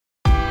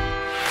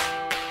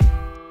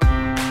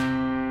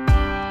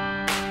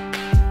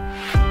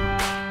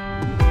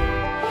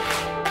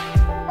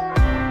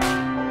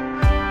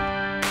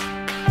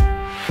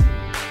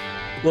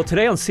Well,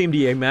 today on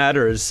CMDA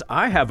Matters,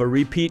 I have a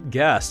repeat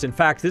guest. In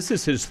fact, this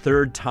is his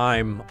third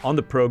time on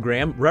the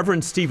program.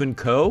 Reverend Stephen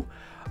Coe,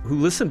 who,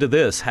 listen to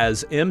this,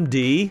 has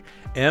MD,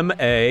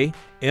 MA,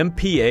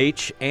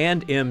 MPH,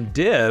 and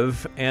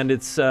MDiv. And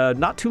it's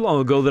not too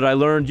long ago that I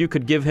learned you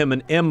could give him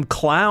an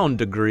M-Clown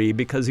degree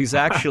because he's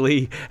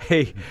actually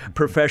a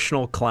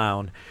professional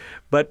clown.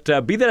 But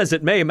be that as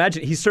it may,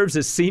 imagine he serves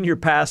as senior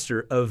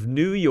pastor of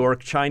New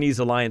York Chinese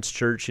Alliance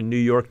Church in New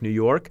York, New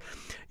York.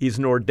 He's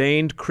an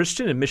ordained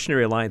Christian and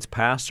Missionary Alliance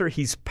pastor.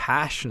 He's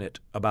passionate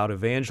about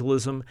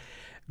evangelism,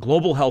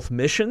 global health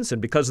missions,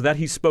 and because of that,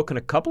 he's spoken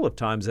a couple of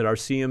times at our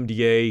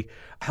CMDA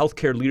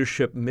Healthcare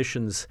Leadership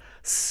Missions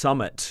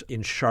Summit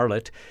in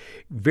Charlotte.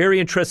 Very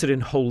interested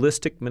in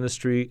holistic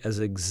ministry as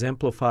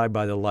exemplified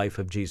by the life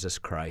of Jesus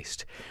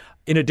Christ.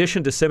 In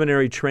addition to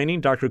seminary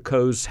training, Dr.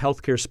 Coe's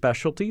healthcare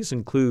specialties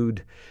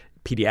include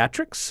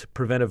pediatrics,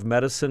 preventive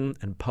medicine,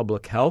 and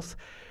public health.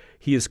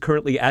 He is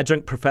currently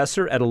adjunct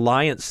professor at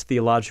Alliance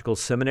Theological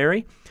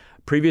Seminary.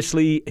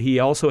 Previously, he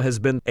also has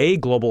been a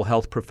global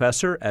health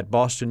professor at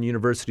Boston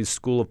University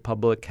School of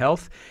Public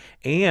Health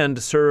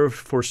and served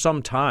for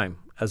some time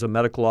as a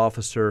medical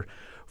officer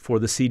for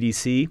the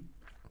CDC.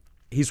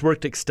 He's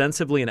worked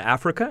extensively in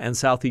Africa and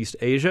Southeast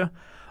Asia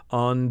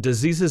on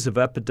diseases of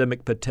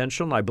epidemic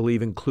potential, I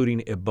believe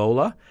including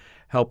Ebola,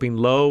 helping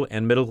low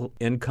and middle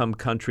income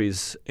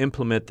countries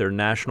implement their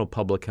national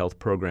public health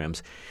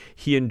programs.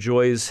 He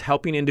enjoys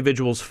helping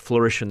individuals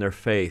flourish in their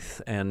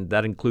faith, and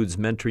that includes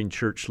mentoring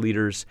church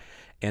leaders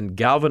and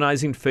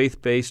galvanizing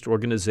faith-based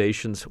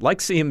organizations like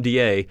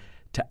CMDA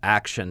to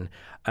action.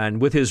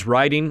 And with his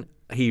writing,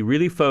 he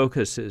really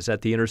focuses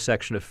at the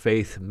intersection of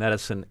faith,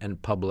 medicine,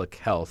 and public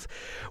health.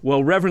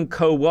 Well, Reverend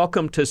Coe,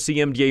 welcome to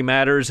CMDA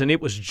Matters. And it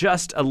was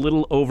just a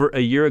little over a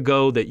year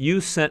ago that you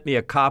sent me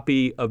a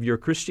copy of your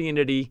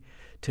Christianity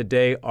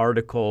Today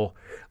article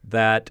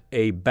that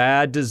a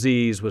bad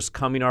disease was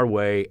coming our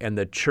way and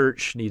the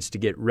church needs to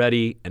get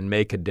ready and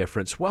make a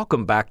difference.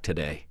 Welcome back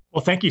today.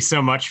 Well, thank you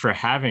so much for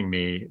having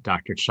me,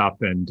 Dr. Chupp.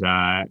 And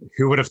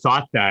who would have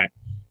thought that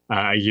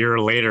a year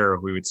later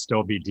we would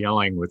still be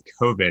dealing with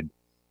COVID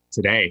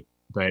today?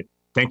 But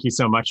thank you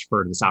so much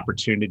for this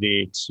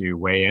opportunity to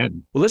weigh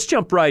in. Well, let's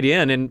jump right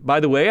in. And by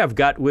the way, I've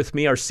got with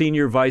me our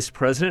Senior Vice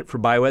President for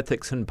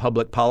Bioethics and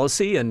Public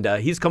Policy, and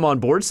he's come on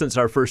board since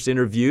our first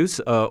interviews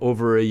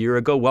over a year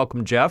ago.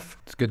 Welcome, Jeff.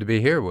 It's good to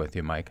be here with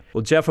you, Mike.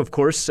 Well, Jeff, of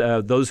course,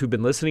 those who've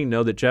been listening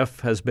know that Jeff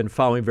has been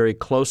following very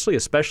closely,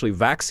 especially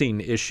vaccine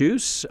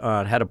issues.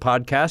 Had a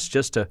podcast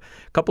just a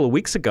couple of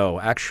weeks ago,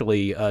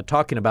 actually,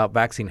 talking about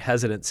vaccine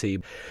hesitancy.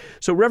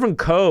 So, Reverend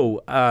Coe,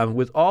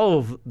 with all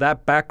of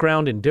that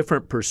background and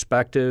different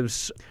perspectives,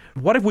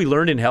 what have we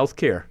learned in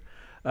healthcare,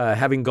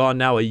 having gone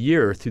now a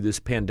year through this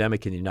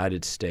pandemic in the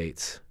United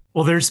States?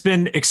 Well, there's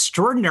been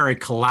extraordinary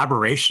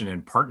collaboration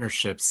and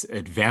partnerships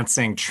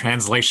advancing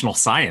translational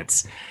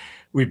science.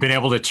 We've been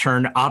able to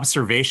turn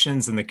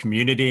observations in the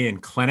community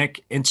and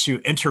clinic into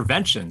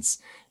interventions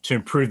to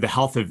improve the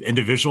health of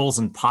individuals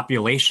and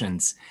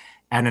populations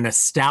at an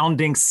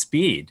astounding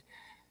speed.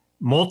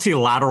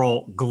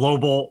 Multilateral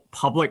global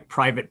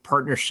public-private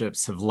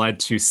partnerships have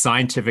led to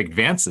scientific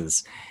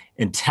advances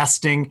in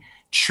testing,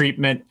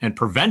 treatment, and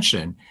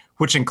prevention,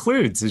 which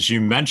includes, as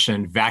you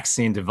mentioned,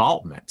 vaccine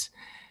development.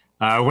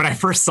 When I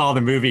first saw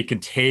the movie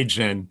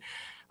Contagion,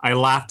 I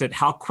laughed at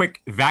how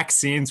quick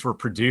vaccines were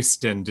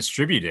produced and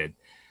distributed.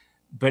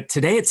 But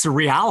today it's a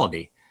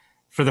reality.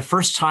 For the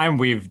first time,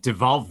 we've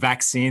developed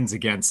vaccines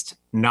against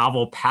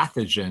novel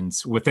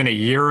pathogens within a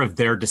year of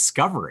their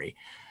discovery,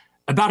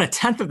 about a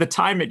tenth of the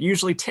time it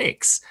usually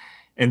takes.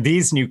 And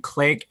these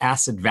nucleic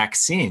acid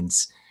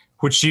vaccines,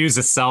 which use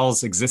a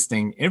cell's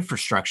existing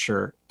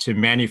infrastructure to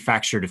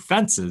manufacture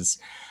defenses,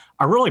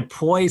 are really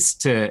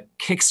poised to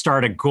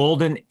kickstart a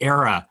golden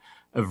era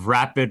of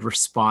rapid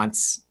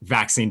response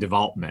vaccine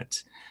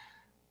development.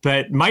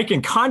 But Mike,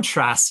 in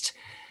contrast,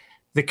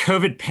 the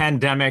COVID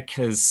pandemic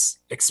has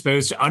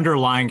exposed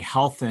underlying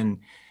health and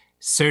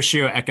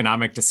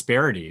socioeconomic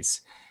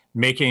disparities,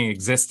 making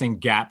existing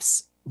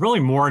gaps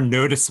really more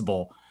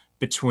noticeable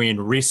between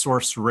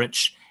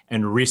resource-rich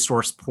and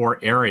resource-poor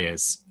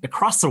areas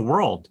across the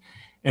world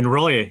and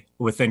really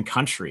within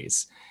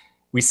countries.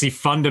 We see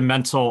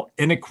fundamental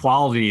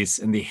inequalities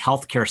in the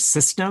healthcare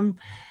system,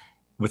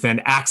 within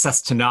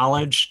access to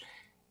knowledge,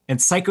 and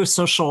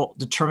psychosocial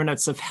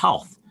determinants of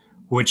health,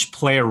 which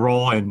play a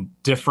role in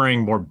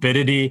differing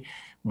morbidity,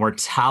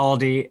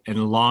 mortality,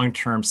 and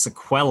long-term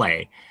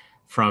sequelae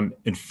from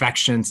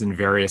infections in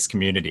various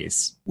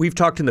communities. We've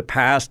talked in the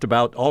past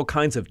about all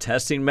kinds of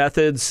testing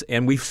methods,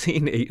 and we've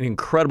seen an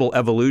incredible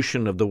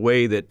evolution of the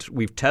way that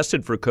we've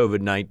tested for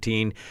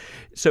COVID-19.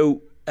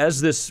 So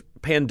as this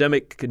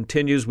pandemic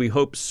continues, we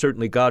hope,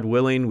 certainly God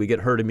willing, we get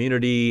herd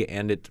immunity,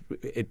 and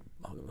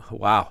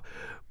wow,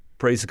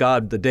 praise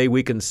God, the day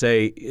we can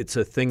say it's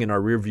a thing in our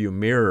rearview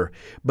mirror.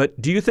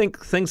 But do you think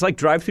things like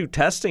drive-through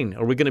testing,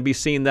 are we going to be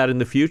seeing that in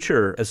the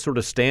future as sort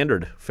of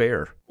standard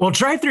fare? Well,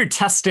 drive-through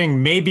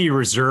testing may be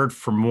reserved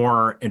for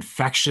more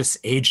infectious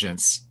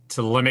agents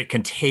to limit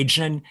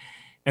contagion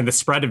and the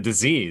spread of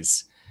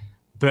disease.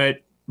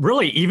 But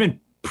Really, even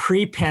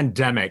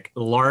pre-pandemic,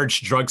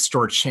 large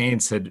drugstore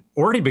chains had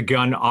already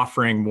begun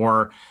offering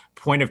more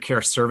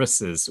point-of-care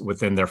services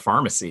within their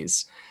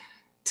pharmacies.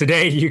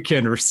 Today, you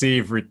can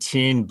receive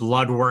routine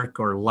blood work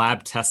or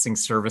lab testing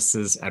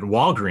services at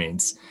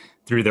Walgreens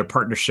through their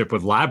partnership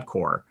with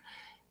LabCorp.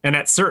 And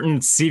at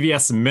certain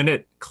CVS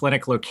Minute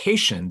Clinic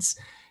locations,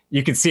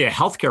 you can see a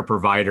healthcare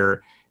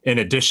provider in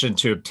addition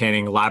to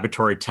obtaining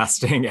laboratory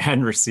testing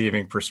and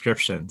receiving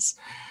prescriptions.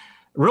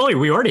 Really,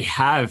 we already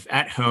have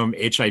at-home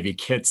HIV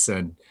kits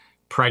and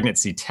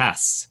pregnancy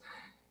tests.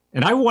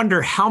 And I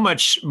wonder how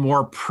much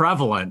more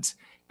prevalent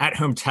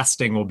at-home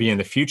testing will be in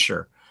the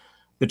future.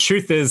 The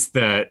truth is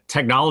that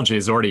technology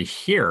is already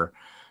here,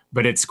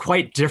 but it's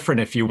quite different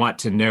if you want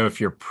to know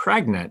if you're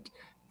pregnant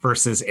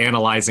versus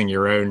analyzing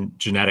your own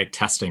genetic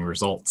testing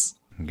results.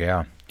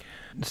 Yeah.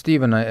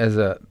 Stephen, as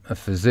a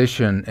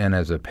physician and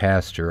as a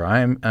pastor,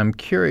 I'm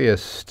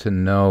curious to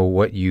know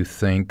what you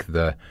think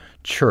the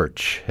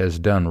church has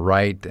done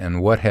right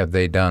and what have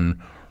they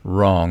done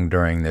wrong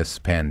during this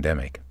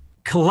pandemic.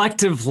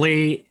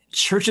 Collectively,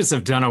 churches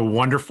have done a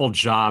wonderful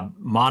job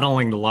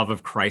modeling the love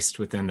of Christ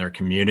within their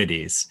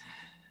communities.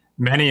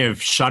 Many have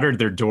shuttered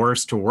their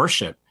doors to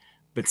worship,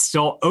 but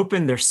still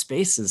opened their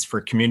spaces for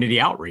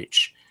community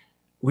outreach.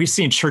 We've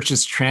seen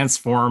churches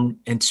transform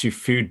into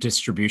food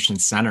distribution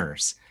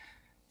centers.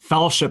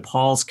 Fellowship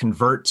halls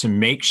convert to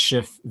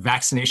makeshift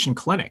vaccination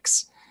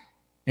clinics.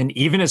 And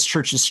even as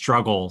churches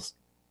struggle,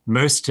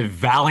 most have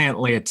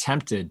valiantly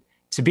attempted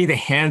to be the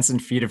hands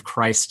and feet of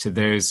Christ to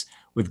those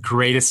with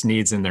greatest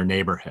needs in their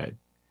neighborhood.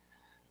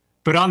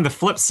 But on the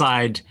flip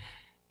side,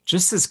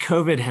 just as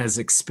COVID has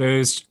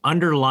exposed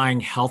underlying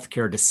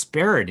healthcare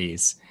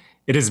disparities,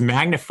 it has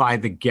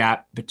magnified the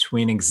gap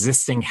between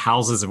existing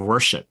houses of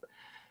worship.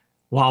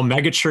 While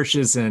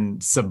megachurches in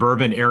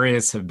suburban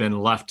areas have been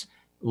left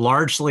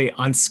largely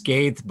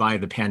unscathed by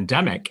the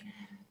pandemic,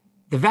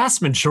 the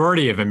vast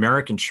majority of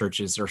American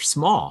churches are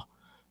small,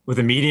 with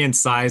a median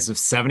size of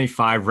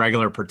 75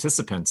 regular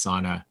participants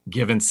on a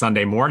given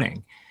Sunday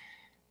morning.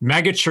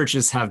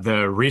 Megachurches have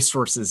the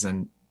resources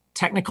and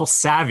technical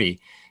savvy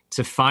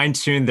to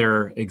fine-tune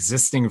their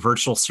existing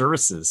virtual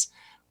services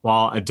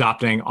while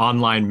adopting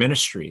online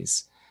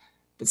ministries.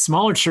 But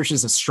smaller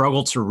churches have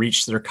struggled to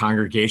reach their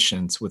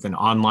congregations with an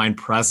online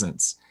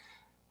presence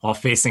while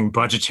facing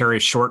budgetary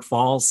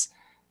shortfalls,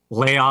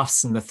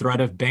 layoffs, and the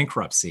threat of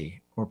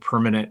bankruptcy or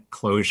permanent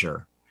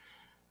closure.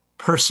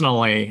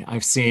 Personally,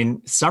 I've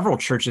seen several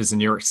churches in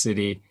New York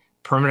City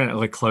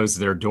permanently close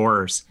their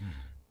doors,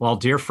 while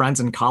dear friends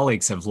and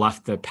colleagues have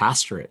left the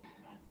pastorate.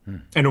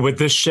 And with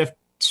this shift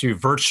to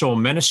virtual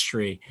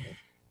ministry,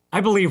 I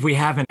believe we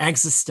have an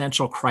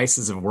existential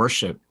crisis of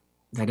worship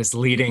that is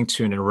leading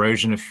to an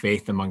erosion of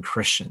faith among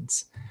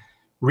Christians.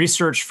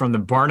 Research from the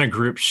Barna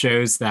Group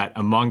shows that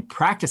among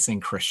practicing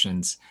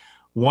Christians,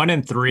 1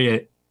 in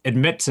 3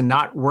 admit to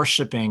not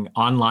worshiping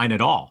online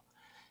at all.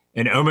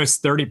 And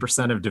almost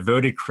 30% of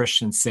devoted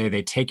Christians say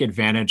they take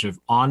advantage of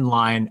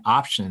online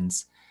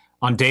options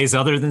on days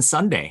other than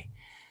Sunday.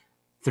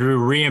 Through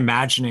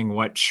reimagining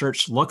what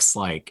church looks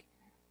like,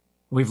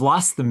 we've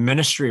lost the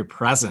ministry of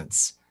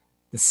presence,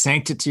 the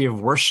sanctity of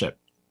worship,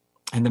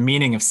 and the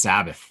meaning of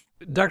Sabbath.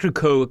 Dr.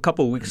 Coe, a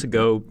couple of weeks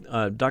ago,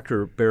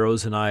 Dr.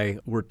 Barrows and I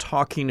were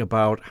talking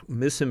about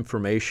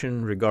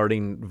misinformation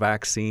regarding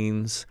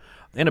vaccines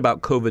and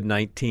about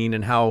COVID-19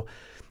 and how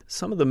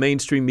some of the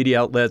mainstream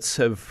media outlets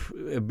have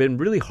been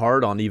really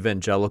hard on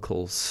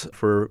evangelicals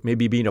for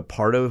maybe being a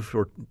part of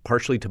or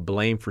partially to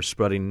blame for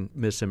spreading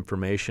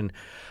misinformation.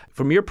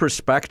 From your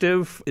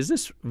perspective, is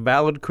this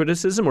valid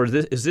criticism, or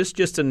is this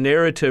just a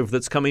narrative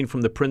that's coming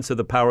from the prince of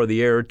the power of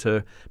the air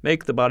to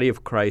make the body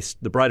of Christ,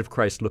 the bride of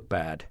Christ, look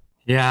bad?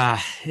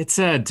 Yeah, it's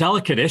a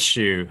delicate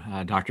issue,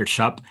 Dr.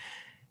 Chupp.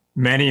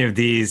 Many of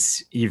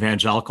these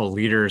evangelical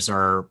leaders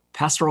are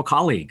pastoral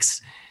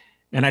colleagues,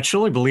 and I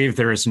truly believe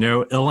there is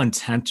no ill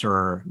intent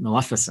or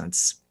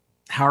maleficence.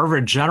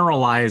 However,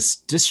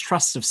 generalized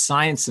distrust of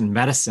science and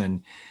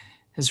medicine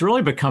has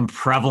really become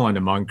prevalent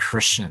among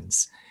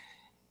Christians.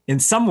 In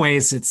some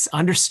ways, it's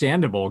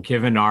understandable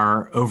given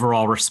our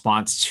overall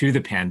response to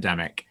the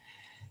pandemic.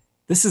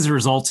 This has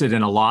resulted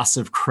in a loss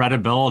of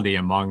credibility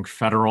among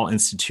federal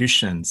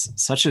institutions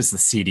such as the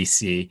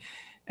CDC,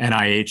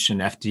 NIH,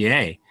 and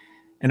FDA,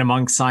 and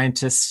among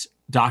scientists,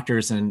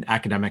 doctors, and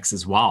academics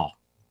as well.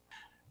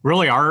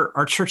 Really,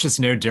 our church is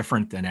no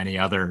different than any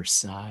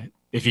others.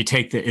 If you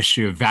take the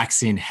issue of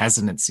vaccine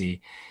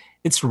hesitancy,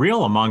 it's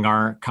real among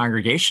our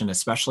congregation,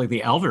 especially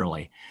the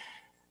elderly.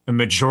 The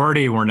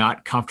majority were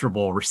not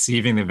comfortable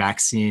receiving the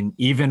vaccine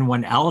even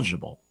when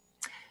eligible.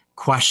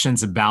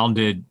 Questions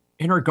abounded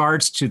in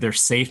regards to their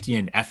safety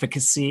and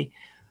efficacy,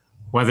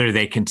 whether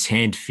they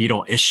contained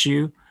fetal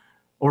issue,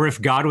 or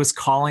if God was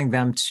calling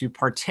them to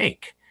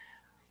partake.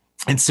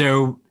 And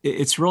so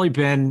it's really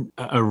been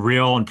a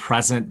real and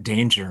present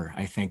danger,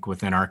 I think,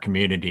 within our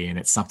community. And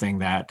it's something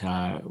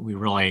that we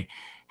really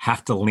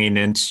have to lean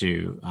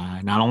into,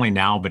 not only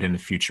now, but in the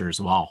future as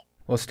well.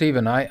 Well,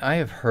 Stephen, I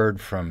have heard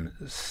from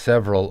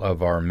several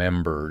of our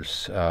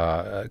members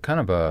kind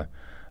of a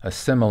a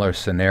similar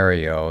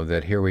scenario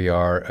that here we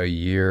are a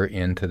year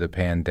into the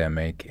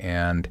pandemic,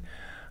 and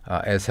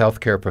as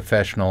healthcare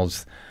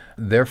professionals,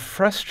 they're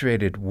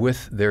frustrated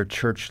with their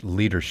church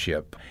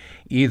leadership.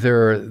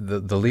 Either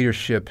the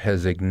leadership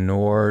has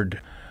ignored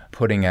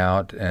putting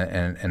out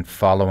and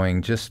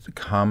following just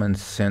common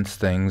sense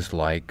things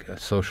like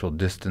social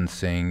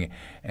distancing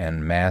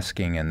and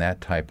masking and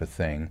that type of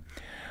thing.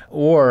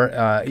 Or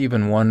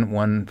even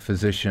one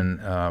physician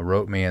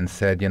wrote me and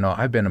said,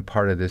 I've been a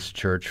part of this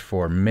church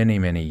for many,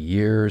 many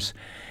years,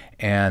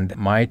 and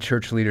my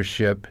church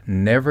leadership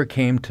never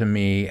came to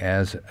me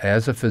as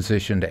a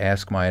physician to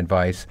ask my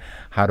advice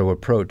how to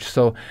approach.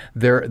 So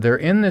they're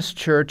in this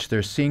church,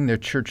 they're seeing their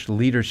church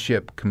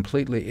leadership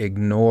completely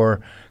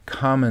ignore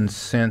common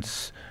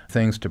sense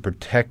things to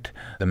protect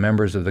the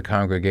members of the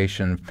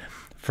congregation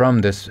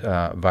from this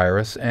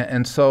virus.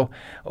 And so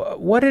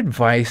what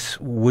advice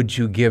would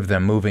you give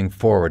them moving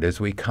forward as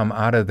we come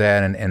out of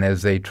that and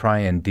as they try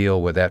and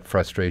deal with that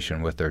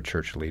frustration with their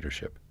church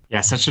leadership? Yeah,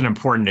 such an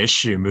important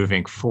issue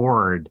moving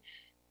forward.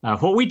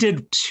 What we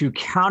did to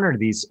counter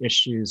these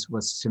issues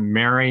was to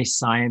marry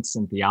science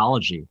and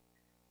theology.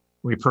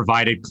 We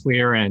provided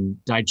clear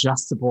and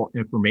digestible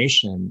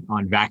information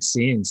on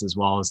vaccines as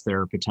well as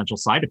their potential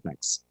side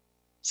effects,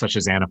 such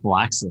as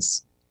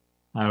anaphylaxis.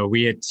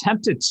 We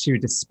attempted to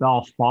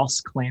dispel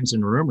false claims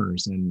and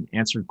rumors and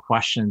answered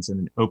questions in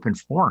an open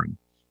forum.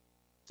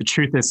 The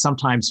truth is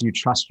sometimes you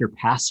trust your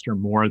pastor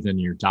more than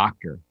your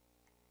doctor.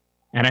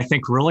 And I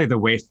think really the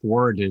way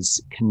forward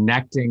is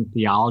connecting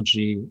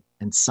theology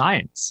and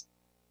science,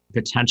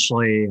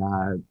 potentially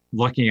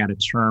looking at a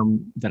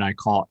term that I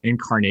call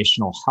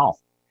incarnational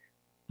health.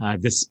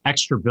 This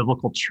extra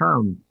biblical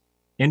term,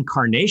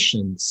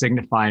 incarnation,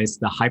 signifies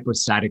the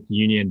hypostatic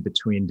union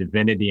between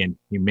divinity and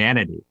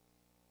humanity.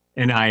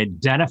 And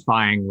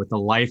identifying with the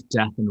life,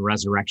 death, and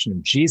resurrection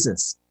of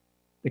Jesus,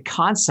 the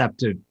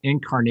concept of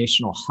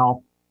incarnational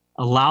health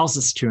allows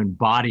us to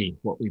embody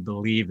what we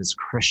believe as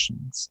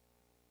Christians.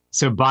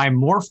 So by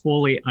more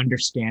fully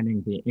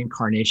understanding the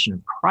incarnation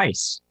of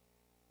Christ,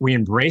 we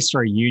embrace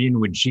our union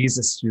with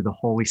Jesus through the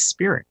Holy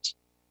Spirit.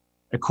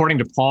 According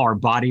to Paul, our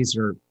bodies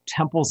are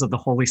temples of the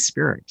Holy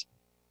Spirit.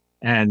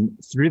 And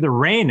through the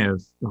reign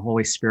of the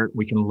Holy Spirit,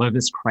 we can live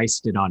as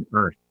Christ did on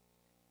earth.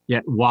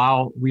 Yet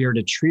while we are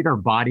to treat our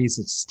bodies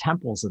as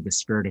temples of the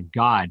Spirit of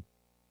God,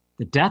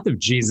 the death of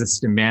Jesus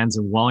demands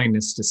a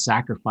willingness to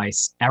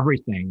sacrifice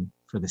everything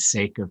for the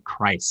sake of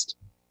Christ,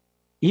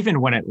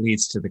 even when it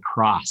leads to the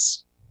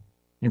cross.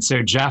 And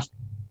so, Jeff,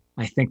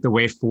 I think the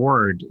way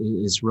forward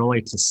is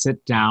really to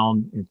sit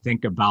down and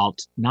think about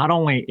not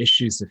only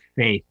issues of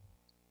faith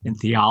and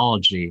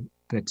theology,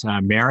 but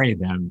marry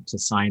them to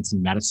science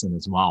and medicine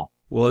as well.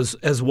 Well,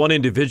 as one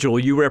individual,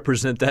 you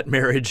represent that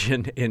marriage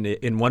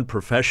in one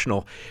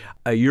professional.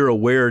 You're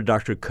aware,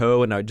 Dr.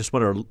 Coe, and I just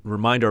want to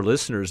remind our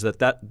listeners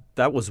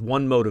that was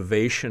one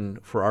motivation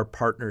for our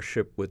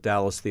partnership with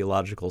Dallas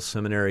Theological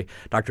Seminary.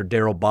 Dr.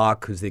 Darrell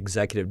Bach, who's the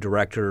executive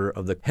director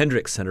of the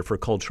Hendricks Center for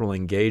Cultural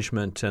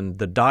Engagement, and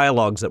the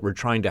dialogues that we're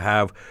trying to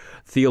have,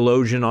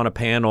 theologian on a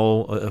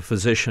panel, a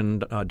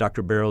physician,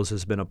 Dr. Barrows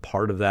has been a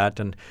part of that,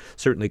 and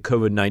certainly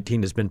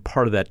COVID-19 has been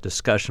part of that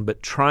discussion,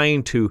 but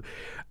trying to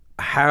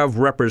have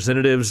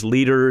representatives,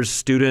 leaders,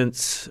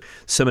 students,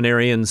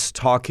 seminarians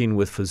talking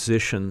with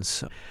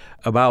physicians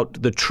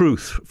about the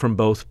truth from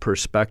both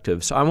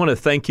perspectives. I want to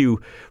thank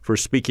you for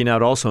speaking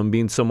out also and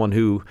being someone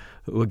who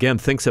again,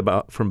 thinks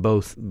about from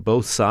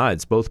both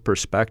sides, both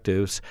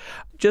perspectives.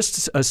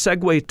 Just a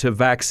segue to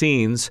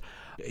vaccines.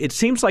 It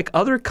seems like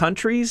other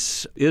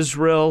countries,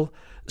 Israel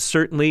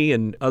certainly,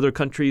 and other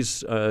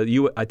countries,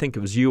 I think it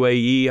was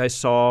UAE I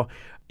saw,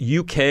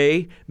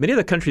 UK, many of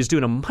the countries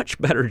doing a much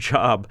better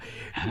job,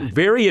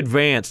 very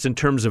advanced in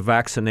terms of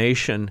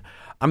vaccination.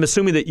 I'm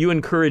assuming that you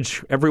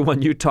encourage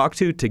everyone you talk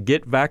to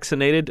get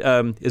vaccinated.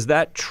 Is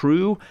that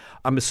true?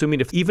 I'm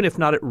assuming even if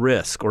not at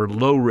risk or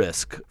low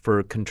risk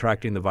for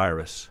contracting the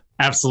virus.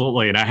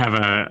 Absolutely. And I have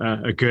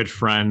a good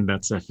friend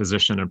that's a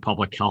physician and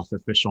public health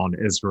official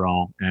in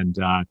Israel, and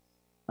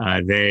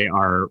they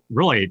are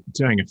really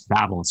doing a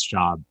fabulous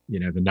job.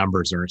 The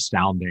numbers are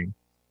astounding.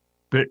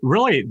 But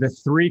really, the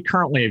 3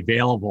 currently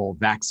available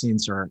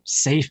vaccines are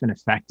safe and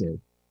effective.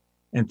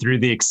 And through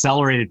the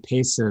accelerated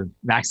pace of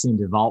vaccine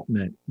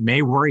development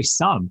may worry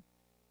some.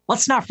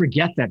 Let's not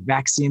forget that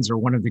vaccines are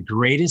one of the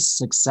greatest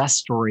success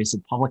stories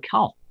of public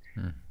health.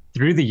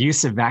 Through the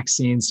use of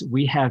vaccines,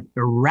 we have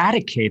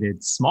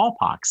eradicated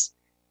smallpox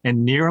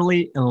and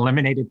nearly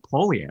eliminated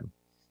polio.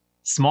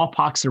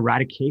 Smallpox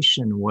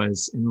eradication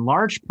was in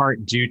large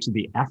part due to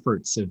the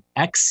efforts of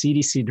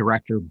ex-CDC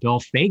Director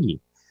Bill Foege,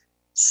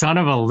 son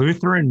of a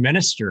Lutheran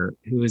minister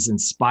who was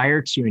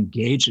inspired to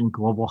engage in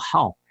global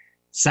health,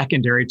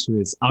 secondary to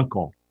his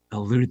uncle, a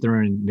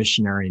Lutheran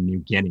missionary in New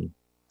Guinea.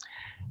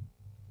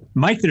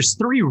 Mike, there's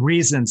 3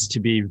 reasons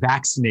to be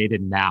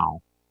vaccinated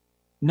now.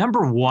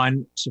 Number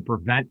 1, to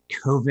prevent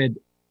COVID-19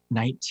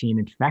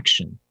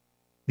 infection.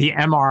 The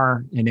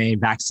mRNA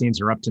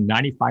vaccines are up to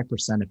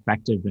 95%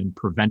 effective in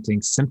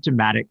preventing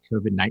symptomatic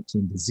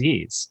COVID-19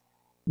 disease.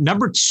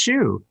 Number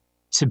 2,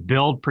 to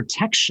build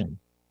protection.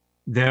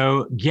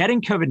 Though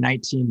getting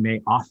COVID-19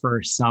 may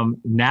offer some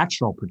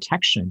natural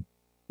protection,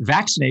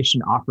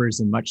 vaccination offers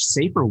a much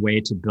safer way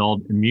to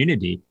build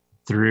immunity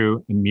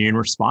through immune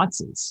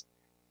responses.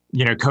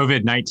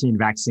 COVID-19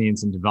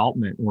 vaccines in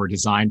development were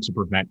designed to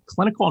prevent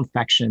clinical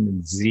infection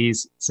and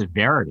disease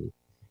severity.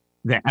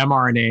 The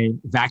mRNA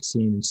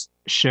vaccines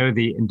show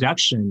the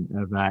induction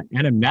of an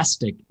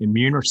anamnestic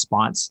immune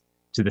response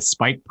to the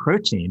spike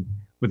protein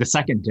with a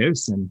second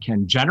dose and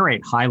can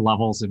generate high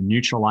levels of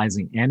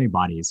neutralizing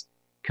antibodies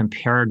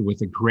compared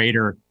with a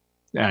greater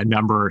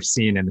number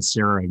seen in the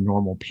serum of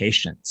normal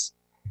patients.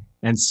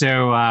 And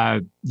so,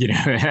 a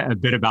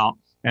bit about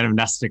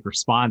anamnestic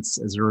response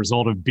as a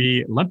result of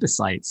B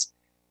lymphocytes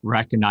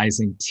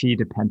recognizing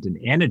T-dependent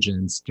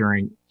antigens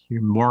during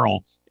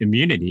humoral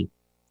immunity.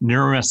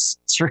 Numerous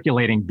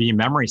circulating B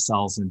memory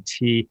cells and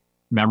T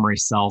memory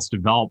cells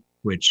develop,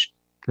 which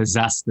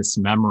possess this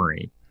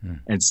memory.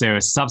 And so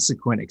a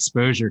subsequent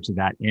exposure to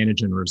that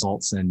antigen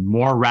results in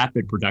more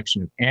rapid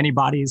production of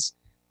antibodies.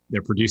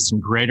 They're produced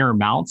in greater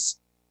amounts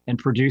and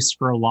produced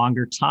for a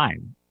longer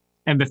time.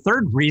 And the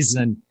third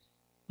reason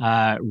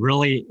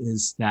really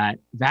is that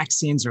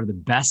vaccines are the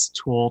best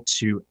tool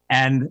to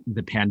end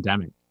the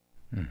pandemic.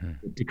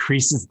 It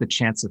decreases the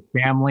chance of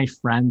family,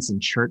 friends,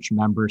 and church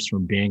members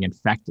from being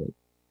infected.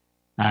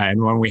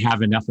 And when we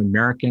have enough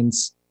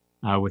Americans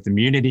with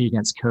immunity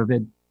against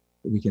COVID,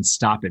 we can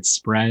stop its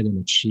spread and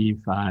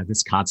achieve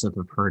this concept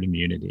of herd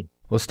immunity.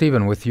 Well,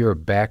 Stephen, with your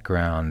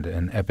background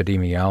in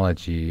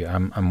epidemiology,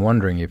 I'm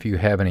wondering if you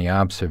have any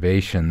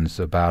observations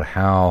about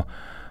how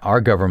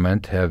our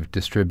government have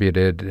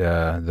distributed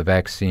the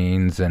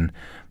vaccines and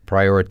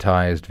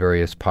prioritized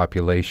various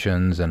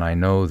populations. And I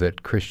know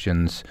that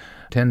Christians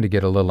tend to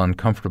get a little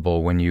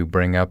uncomfortable when you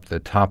bring up the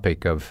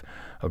topic of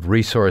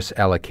resource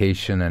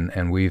allocation,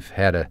 and we've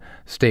had a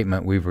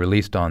statement we've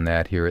released on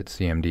that here at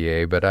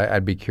CMDA, but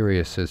I'd be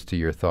curious as to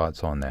your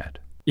thoughts on that.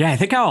 Yeah, I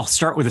think I'll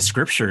start with the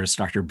scriptures,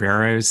 Dr.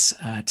 Barrows.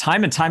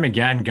 Time and time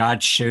again,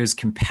 God shows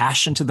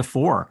compassion to the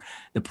poor,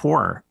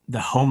 the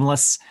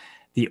homeless,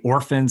 the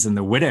orphans, and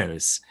the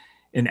widows.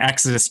 In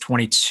Exodus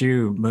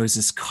 22,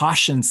 Moses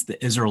cautions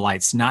the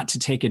Israelites not to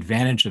take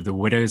advantage of the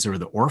widows or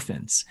the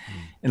orphans.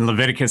 In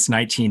Leviticus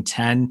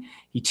 19:10,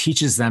 he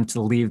teaches them to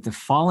leave the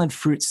fallen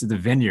fruits of the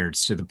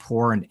vineyards to the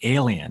poor and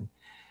alien.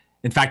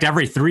 In fact,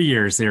 every 3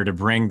 years, they are to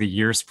bring the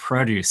year's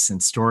produce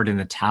and store it in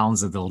the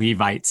towns of the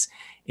Levites,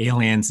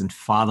 aliens, and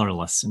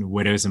fatherless, and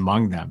widows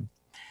among them.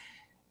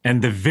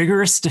 And the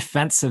vigorous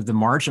defense of the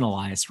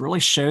marginalized really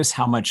shows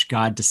how much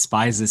God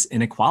despises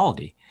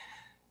inequality.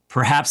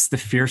 Perhaps the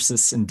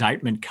fiercest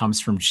indictment comes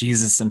from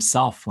Jesus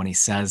himself when he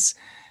says,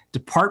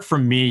 "Depart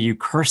from me, you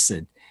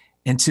cursed,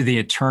 into the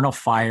eternal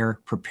fire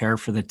prepared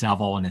for the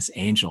devil and his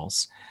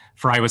angels.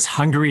 For I was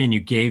hungry and you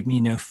gave me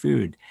no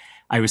food.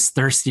 I was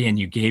thirsty and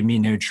you gave me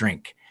no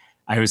drink.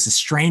 I was a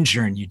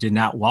stranger and you did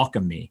not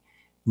welcome me,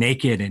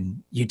 naked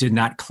and you did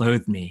not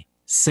clothe me,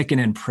 sick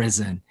and in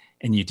prison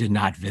and you did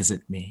not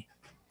visit me."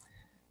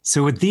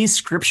 So with these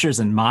scriptures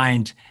in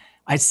mind,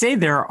 I'd say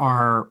there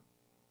are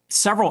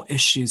several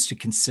issues to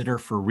consider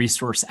for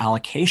resource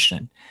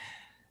allocation.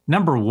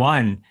 Number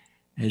one,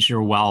 as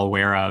you're well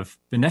aware of,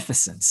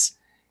 beneficence.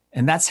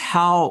 And that's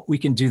how we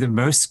can do the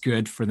most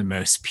good for the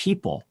most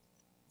people.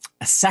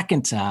 A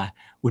second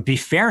would be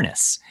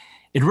fairness.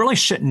 It really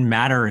shouldn't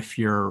matter if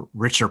you're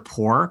rich or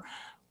poor,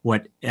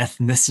 what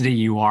ethnicity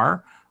you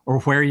are, or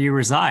where you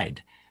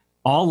reside.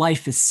 All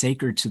life is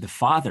sacred to the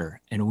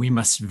Father, and we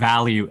must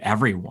value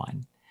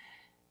everyone.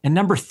 And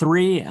number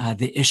three,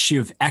 the issue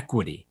of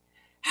equity.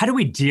 How do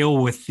we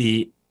deal with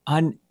the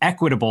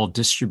unequitable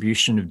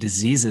distribution of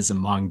diseases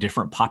among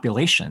different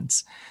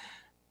populations?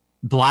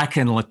 Black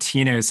and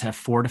Latinos have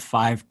 4 to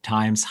 5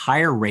 times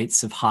higher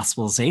rates of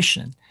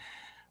hospitalization.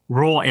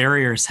 Rural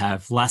areas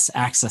have less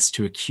access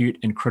to acute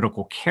and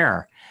critical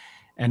care.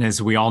 And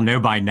as we all know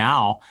by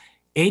now,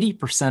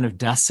 80% of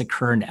deaths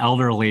occur in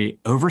elderly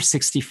over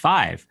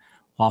 65,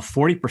 while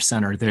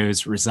 40% are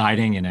those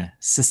residing in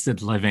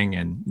assisted living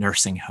and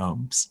nursing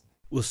homes.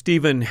 Well,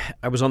 Stephen,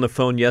 I was on the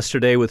phone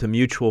yesterday with a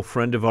mutual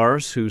friend of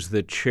ours who's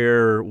the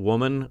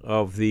chairwoman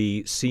of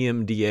the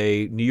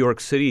CMDA New York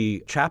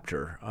City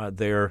chapter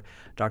there,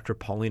 Dr.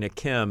 Paulina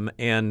Kim.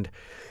 And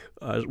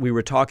we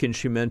were talking,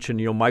 she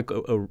mentioned, Mike,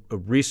 a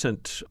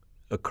recent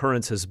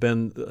occurrence has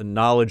been the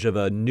knowledge of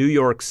a New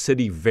York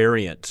City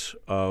variant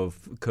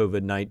of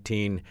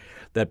COVID-19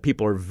 that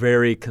people are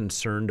very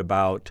concerned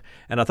about.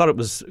 And I thought it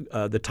was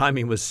the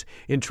timing was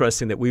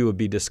interesting that we would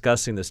be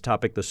discussing this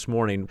topic this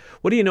morning.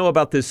 What do you know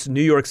about this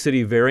New York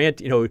City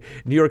variant? New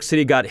York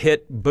City got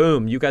hit,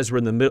 boom. You guys were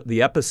in the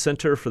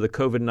epicenter for the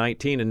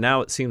COVID-19, and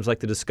now it seems like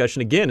the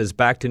discussion again is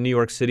back to New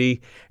York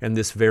City and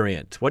this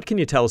variant. What can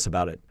you tell us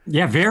about it?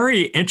 Yeah,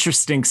 very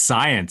interesting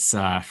science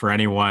for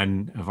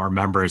anyone of our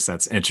members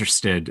that's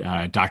interested.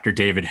 Dr.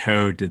 David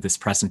Ho did this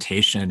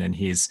presentation, and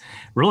he's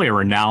really a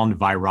renowned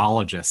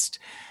virologist.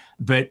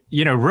 But,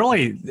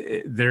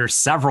 really, there's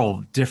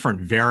several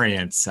different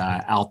variants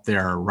out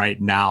there right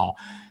now.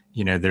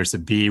 There's a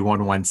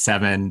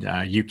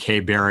B117 UK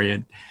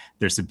variant.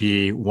 There's a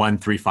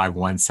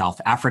B1351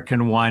 South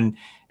African one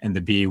and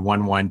the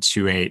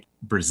B1128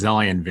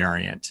 Brazilian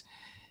variant.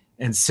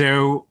 And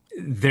so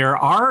there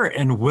are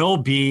and will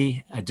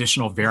be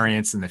additional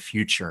variants in the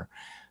future,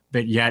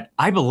 but yet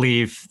I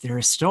believe there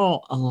is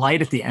still a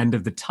light at the end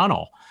of the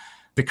tunnel.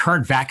 The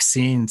current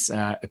vaccines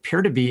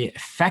appear to be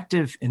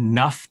effective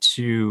enough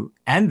to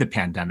end the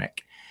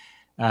pandemic.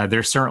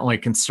 They're certainly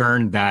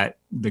concerned that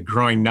the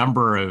growing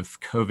number of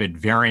COVID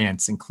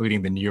variants,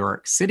 including the New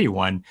York City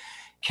one,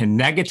 can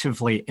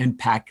negatively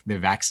impact the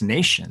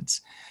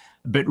vaccinations.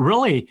 But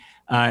really,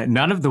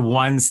 none of the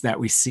ones that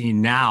we see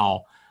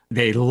now,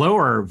 they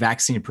lower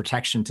vaccine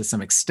protection to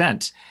some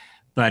extent.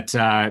 But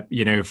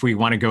if we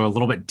want to go a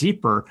little bit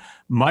deeper,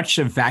 much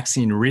of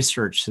vaccine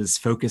research has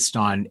focused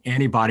on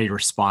antibody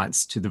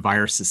response to the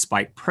virus's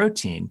spike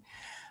protein.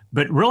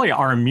 But really,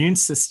 our immune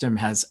system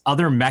has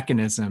other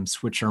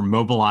mechanisms which are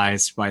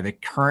mobilized by the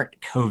current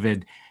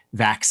COVID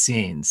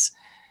vaccines.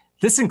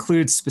 This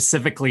includes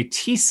specifically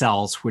T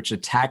cells, which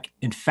attack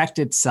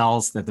infected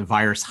cells that the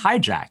virus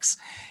hijacks,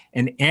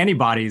 and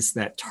antibodies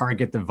that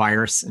target the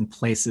virus in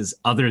places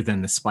other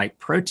than the spike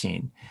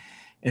protein.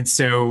 And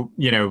so,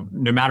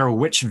 no matter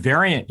which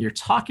variant you're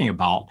talking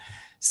about,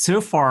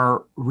 so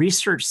far,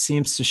 research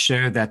seems to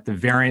show that the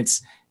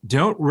variants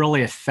don't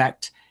really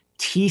affect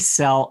T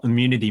cell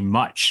immunity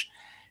much.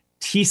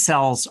 T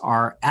cells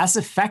are as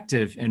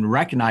effective in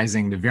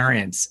recognizing the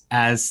variants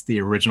as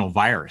the original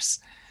virus.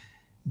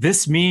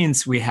 This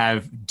means we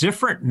have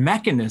different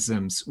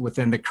mechanisms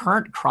within the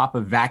current crop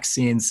of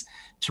vaccines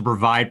to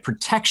provide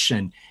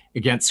protection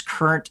against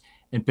current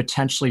and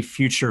potentially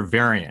future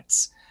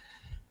variants.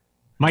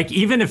 Mike,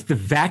 even if the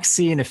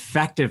vaccine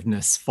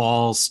effectiveness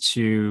falls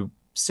to,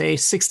 say,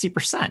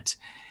 60%,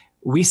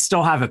 we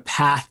still have a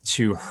path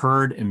to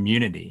herd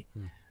immunity.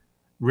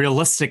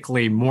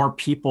 Realistically, more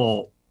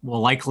people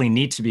will likely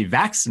need to be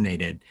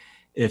vaccinated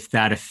if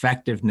that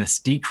effectiveness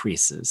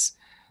decreases.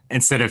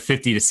 Instead of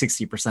 50 to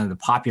 60% of the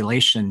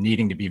population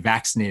needing to be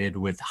vaccinated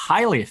with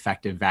highly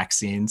effective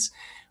vaccines,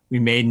 we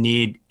may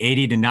need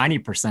 80 to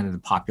 90% of the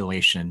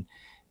population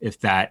if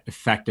that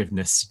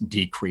effectiveness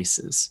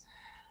decreases.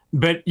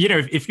 But,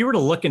 if you were to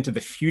look into the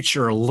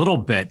future a little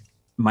bit,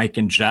 Mike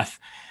and Jeff,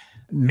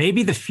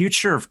 maybe the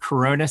future of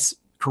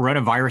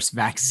coronavirus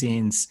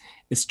vaccines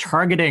is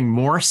targeting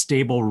more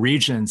stable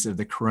regions of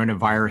the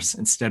coronavirus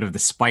instead of the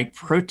spike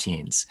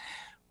proteins,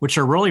 which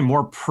are really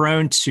more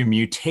prone to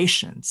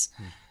mutations.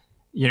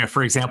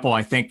 For example,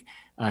 I think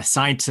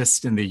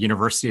scientists in the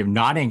University of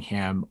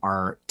Nottingham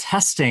are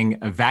testing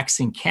a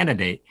vaccine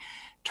candidate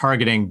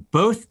targeting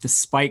both the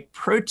spike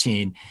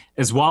protein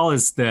as well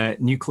as the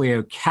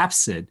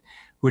nucleocapsid,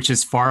 which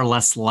is far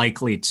less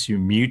likely to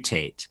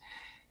mutate.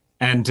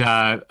 And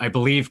I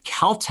believe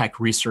Caltech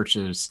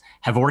researchers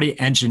have already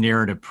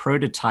engineered a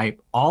prototype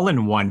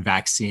all-in-one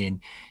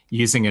vaccine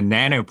using a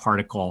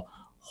nanoparticle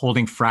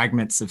holding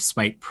fragments of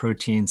spike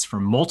proteins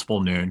from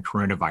multiple known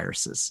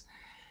coronaviruses.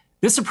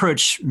 This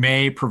approach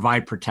may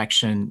provide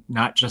protection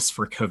not just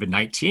for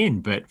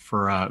COVID-19, but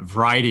for a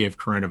variety of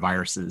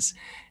coronaviruses,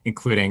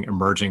 including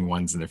emerging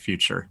ones in the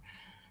future.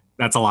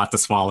 That's a lot to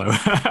swallow.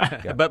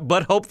 Yeah,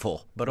 but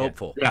hopeful.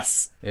 Hopeful.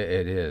 Yes.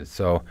 It is.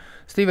 So,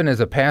 Stephen,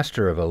 as a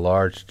pastor of a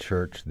large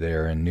church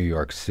there in New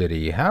York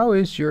City, how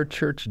is your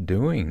church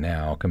doing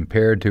now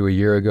compared to a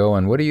year ago?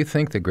 And what do you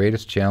think the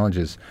greatest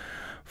challenges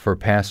for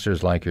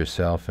pastors like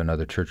yourself and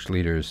other church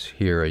leaders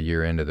here a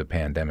year into the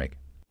pandemic?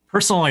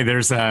 Personally,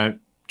 there's a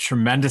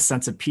tremendous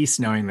sense of peace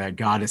knowing that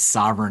God is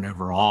sovereign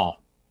over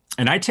all.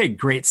 And I take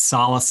great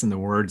solace in the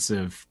words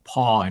of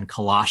Paul in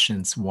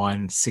Colossians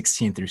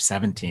 1:16 through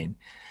 17.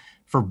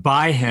 For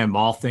by him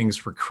all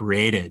things were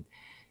created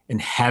in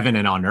heaven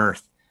and on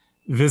earth,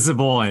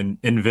 visible and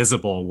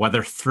invisible,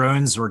 whether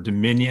thrones or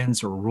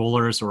dominions or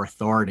rulers or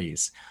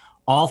authorities.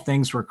 All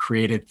things were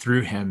created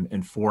through him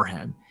and for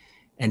him.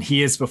 And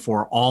he is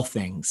before all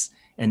things,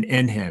 and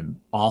in him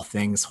all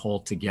things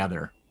hold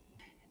together.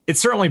 It's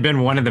certainly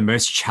been one of the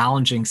most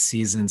challenging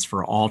seasons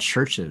for all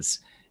churches,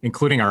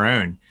 including our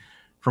own.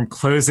 From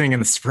closing in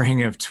the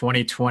spring of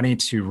 2020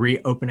 to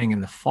reopening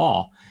in the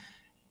fall,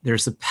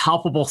 there's a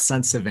palpable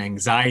sense of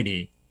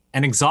anxiety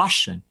and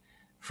exhaustion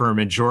for a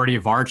majority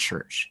of our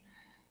church.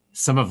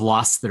 Some have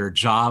lost their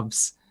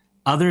jobs.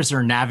 Others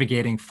are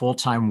navigating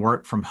full-time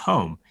work from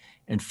home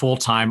and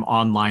full-time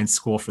online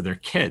school for their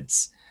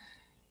kids.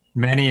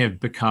 Many have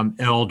become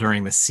ill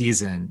during the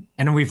season,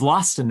 and we've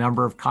lost a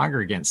number of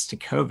congregants to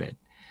COVID.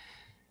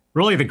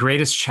 Really, the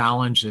greatest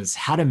challenge is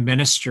how to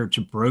minister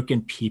to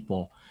broken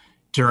people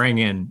during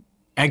an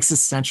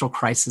existential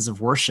crisis of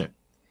worship.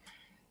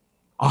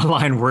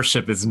 Online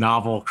worship is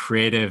novel,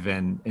 creative,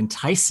 and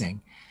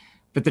enticing,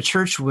 but the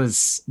church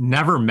was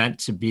never meant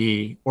to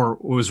be, or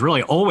was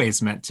really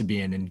always meant to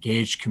be, an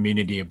engaged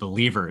community of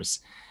believers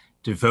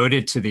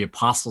devoted to the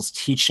apostles'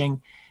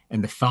 teaching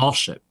and the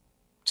fellowship,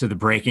 to the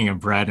breaking of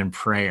bread and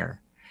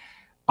prayer.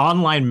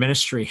 Online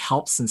ministry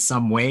helps in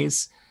some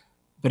ways,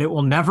 but it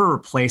will never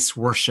replace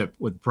worship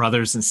with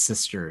brothers and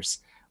sisters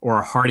or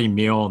a hearty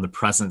meal in the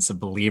presence of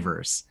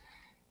believers.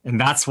 And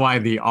that's why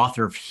the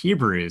author of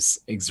Hebrews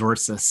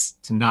exhorts us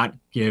to not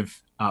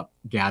give up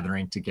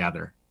gathering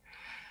together.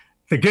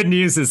 The good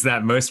news is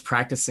that most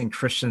practicing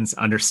Christians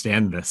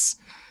understand this.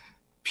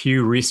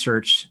 Pew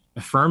Research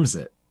affirms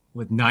it,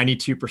 with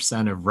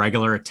 92% of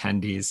regular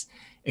attendees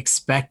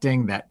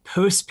expecting that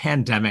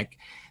post-pandemic,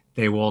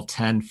 they will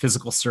attend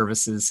physical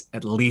services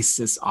at least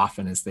as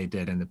often as they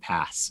did in the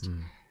past.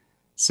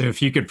 So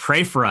if you could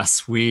pray for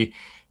us, we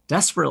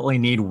desperately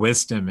need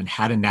wisdom in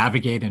how to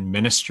navigate and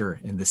minister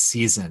in this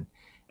season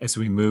as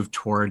we move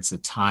towards a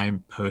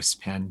time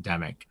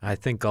post-pandemic. I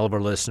think all of our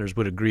listeners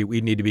would agree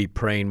we need to be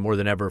praying more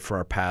than ever for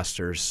our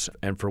pastors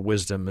and for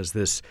wisdom as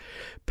this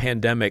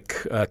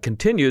pandemic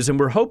continues, and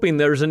we're hoping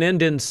there's an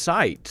end in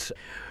sight.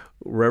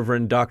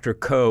 Reverend Dr.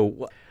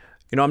 Coe,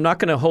 I'm not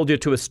going to hold you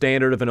to a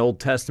standard of an Old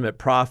Testament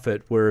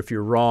prophet where if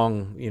you're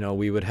wrong,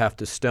 we would have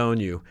to stone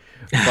you.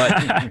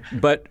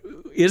 But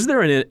is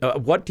there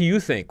what do you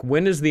think?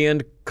 When is the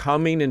end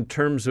coming in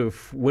terms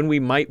of when we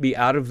might be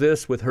out of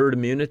this with herd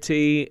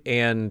immunity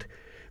and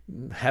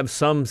have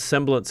some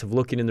semblance of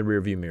looking in the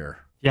rearview mirror?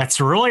 Yeah,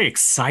 it's really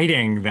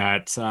exciting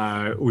that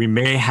we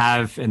may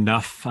have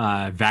enough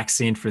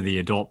vaccine for the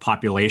adult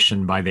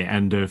population by the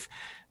end of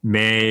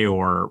May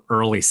or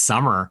early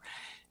summer.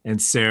 And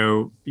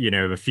so,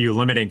 a few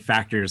limiting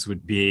factors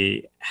would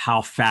be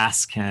how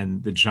fast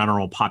can the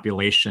general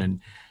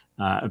population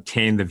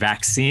obtain the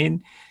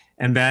vaccine?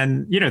 And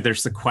then,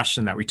 there's the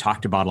question that we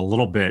talked about a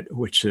little bit,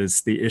 which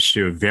is the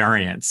issue of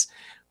variants,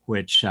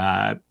 which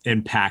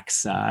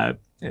impacts the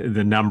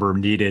number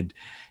needed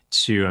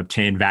to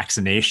obtain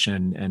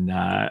vaccination and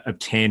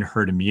obtain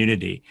herd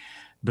immunity.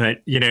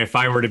 But, if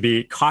I were to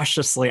be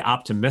cautiously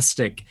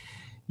optimistic,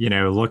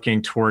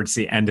 looking towards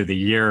the end of the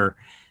year,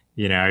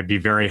 I'd be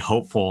very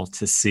hopeful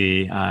to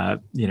see,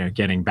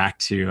 getting back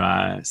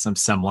to some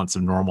semblance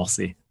of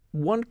normalcy.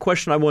 One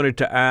question I wanted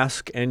to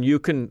ask, and you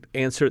can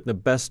answer it in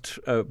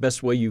the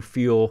best way you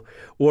feel,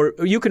 or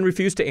you can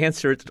refuse to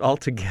answer it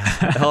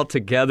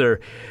altogether,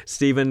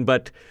 Stephen.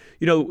 But,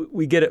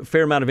 we get a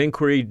fair amount of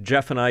inquiry,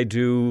 Jeff and I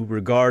do,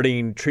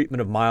 regarding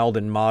treatment of mild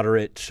and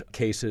moderate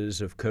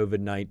cases of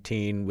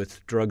COVID-19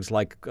 with drugs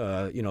like,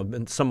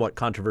 been somewhat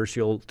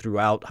controversial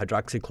throughout,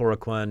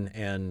 hydroxychloroquine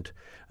and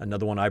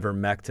another one,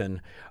 ivermectin.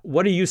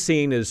 What are you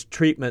seeing as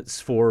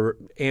treatments for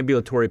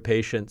ambulatory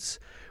patients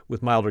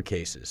with milder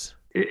cases?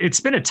 It's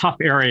been a tough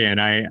area, and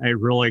I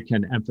really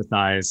can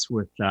empathize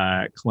with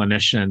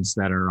clinicians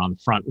that are on the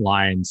front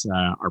lines,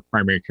 our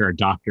primary care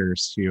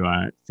doctors who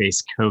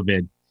face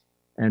COVID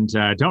and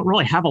don't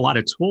really have a lot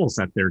of tools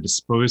at their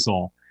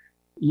disposal.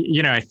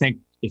 I think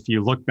if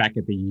you look back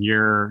at the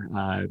year,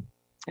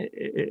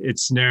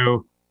 it's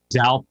no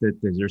doubt that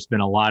there's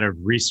been a lot of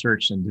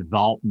research and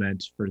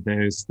development for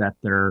those that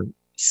they're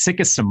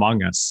sickest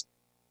among us,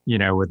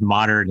 with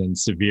moderate and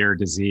severe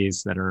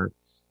disease that are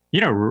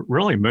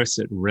really most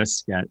at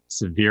risk at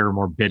severe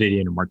morbidity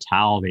and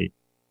mortality.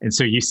 And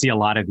so you see a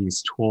lot of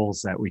these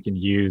tools that we can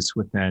use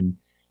within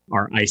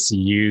our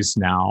ICUs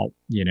now,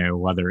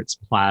 whether it's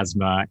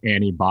plasma,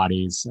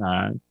 antibodies,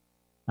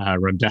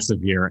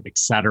 remdesivir, et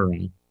cetera.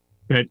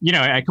 But,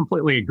 I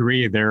completely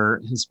agree.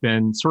 There has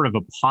been sort of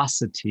a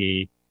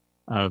paucity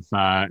of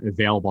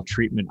available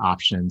treatment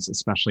options,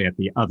 especially at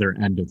the other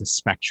end of the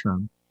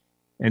spectrum.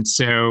 And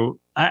so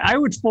I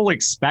would fully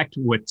expect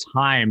with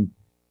time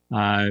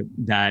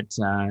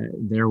that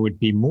there would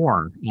be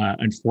more.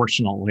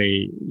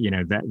 Unfortunately,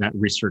 that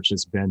research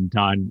has been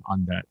done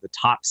on the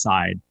top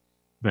side,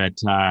 but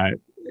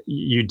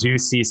you do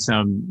see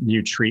some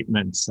new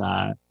treatments.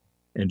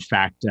 In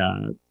fact,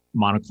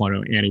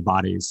 monoclonal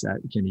antibodies that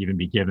can even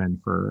be given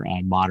for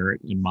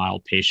moderate and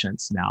mild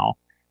patients now,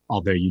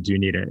 although you do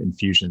need an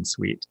infusion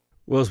suite.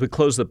 Well, as we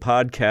close the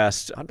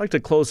podcast, I'd like to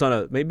close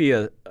on maybe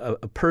a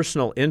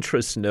personal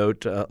interest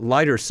note,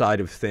 lighter side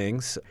of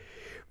things.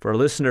 For our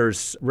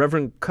listeners,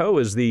 Reverend Coe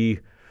is the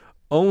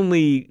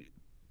only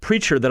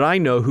preacher that I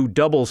know who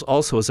doubles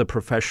also as a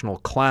professional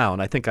clown.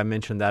 I think I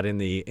mentioned that in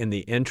the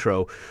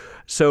intro.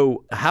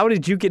 So, how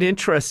did you get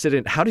interested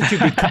in? How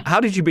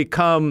did you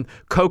become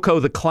Coco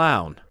the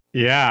Clown?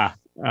 Yeah,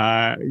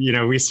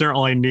 we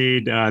certainly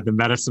need the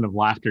medicine of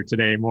laughter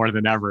today more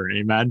than ever.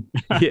 Amen.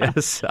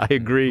 Yes, I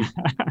agree.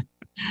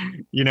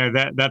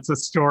 That's a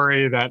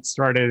story that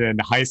started in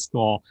high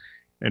school,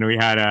 and we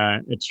had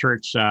a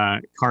church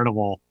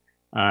carnival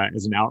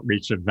as an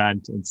outreach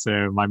event. And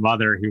so my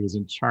mother, who was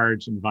in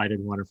charge,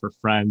 invited one of her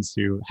friends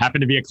who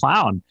happened to be a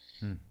clown.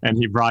 And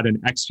he brought an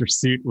extra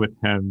suit with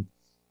him.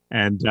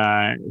 And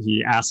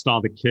he asked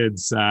all the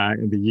kids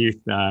and the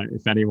youth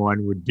if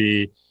anyone would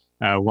be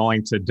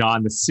willing to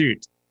don the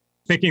suit.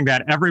 Thinking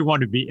that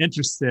everyone would be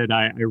interested,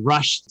 I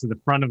rushed to the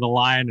front of the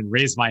line and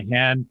raised my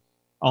hand,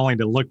 only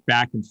to look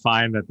back and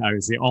find that I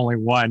was the only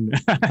one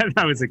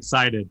that was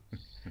excited.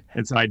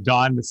 And so I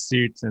donned the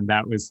suit, and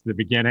that was the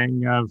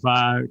beginning of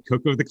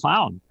Coco the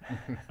Clown.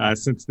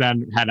 Since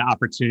then, had an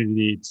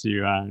opportunity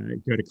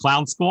to go to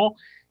clown school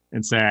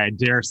and say, I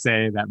dare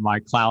say that my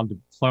clown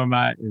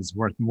diploma is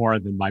worth more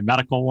than my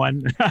medical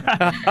one.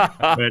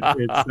 But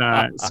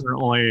it's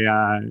certainly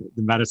the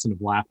medicine of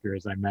laughter,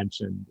 as I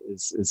mentioned,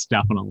 is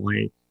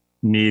definitely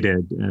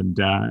needed. And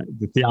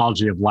the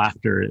theology of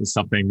laughter is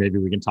something maybe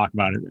we can talk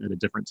about at a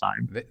different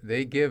time.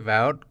 They give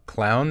out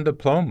clown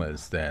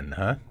diplomas then,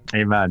 huh?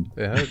 Amen.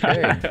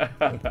 Okay.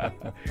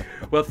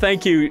 Well,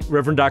 thank you,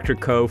 Reverend Dr.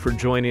 Coe, for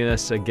joining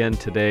us again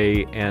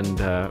today and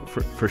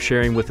for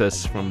sharing with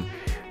us from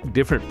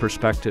different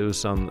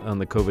perspectives on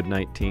the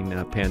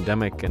COVID-19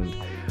 pandemic. And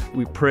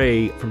we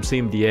pray from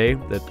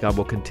CMDA that God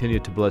will continue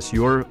to bless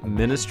your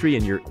ministry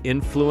and your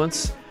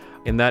influence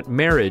in that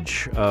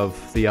marriage of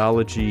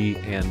theology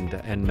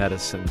and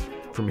medicine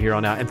from here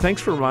on out. And thanks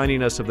for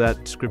reminding us of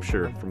that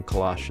scripture from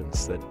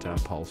Colossians that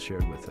Paul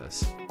shared with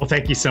us. Well,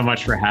 thank you so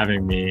much for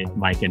having me,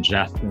 Mike and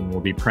Jeff, and we'll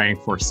be praying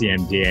for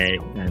CMDA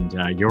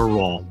and your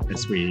role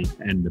as we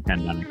end the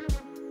pandemic.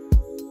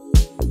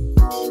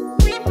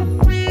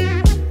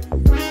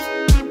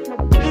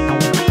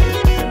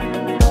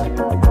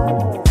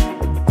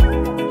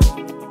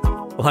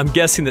 Well, I'm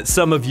guessing that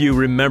some of you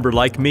remember,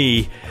 like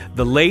me,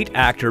 the late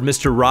actor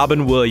Mr.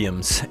 Robin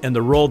Williams and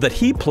the role that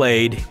he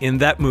played in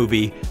that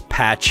movie,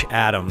 Patch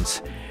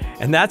Adams.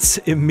 And that's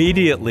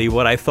immediately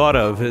what I thought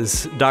of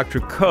as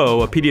Dr.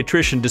 Coe, a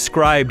pediatrician,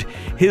 described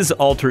his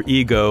alter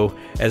ego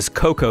as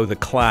Coco the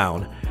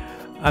Clown.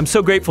 I'm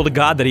so grateful to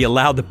God that He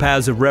allowed the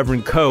paths of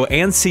Reverend Coe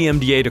and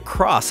CMDA to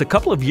cross a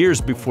couple of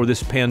years before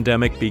this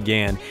pandemic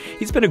began.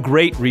 He's been a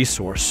great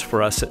resource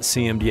for us at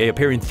CMDA,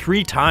 appearing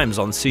 3 times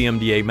on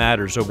CMDA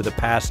Matters over the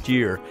past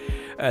year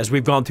as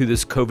we've gone through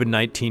this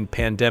COVID-19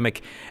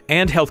 pandemic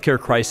and healthcare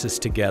crisis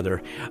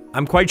together.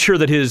 I'm quite sure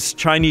that his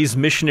Chinese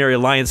Missionary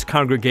Alliance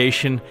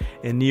congregation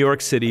in New York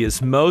City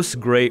is most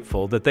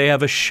grateful that they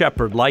have a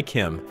shepherd like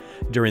him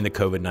during the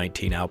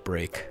COVID-19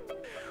 outbreak.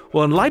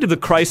 Well, in light of the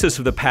crisis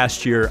of the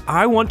past year,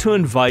 I want to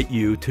invite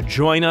you to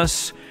join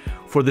us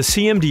for the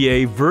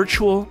CMDA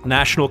Virtual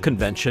National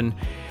Convention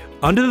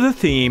under the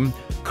theme,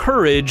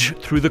 Courage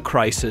Through the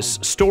Crisis,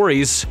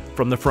 Stories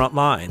from the Front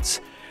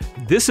Lines.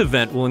 This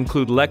event will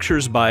include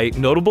lectures by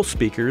notable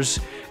speakers,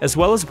 as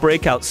well as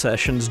breakout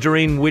sessions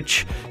during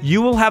which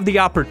you will have the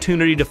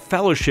opportunity to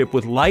fellowship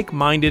with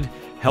like-minded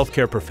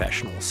healthcare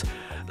professionals.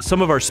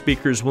 Some of our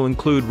speakers will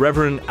include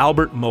Reverend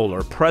Albert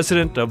Mohler,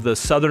 president of the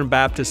Southern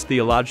Baptist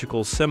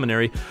Theological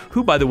Seminary,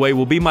 who, by the way,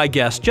 will be my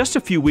guest just a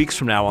few weeks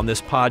from now on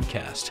this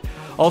podcast.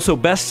 Also,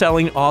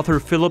 best-selling author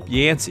Philip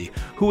Yancey,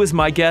 who was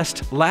my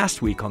guest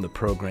last week on the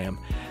program.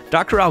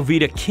 Dr.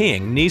 Alveda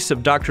King, niece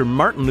of Dr.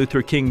 Martin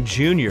Luther King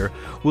Jr.,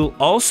 will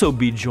also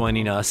be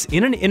joining us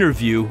in an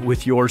interview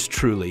with yours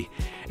truly.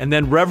 And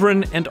then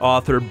Reverend and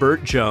author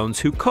Burt Jones,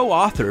 who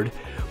co-authored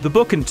the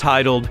book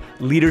entitled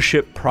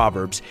Leadership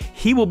Proverbs.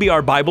 He will be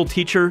our Bible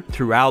teacher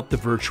throughout the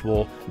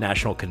virtual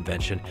National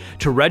Convention.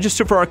 To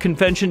register for our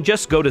convention,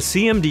 just go to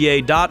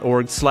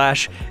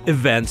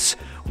cmda.org/events,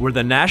 where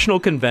the National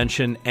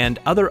Convention and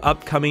other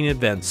upcoming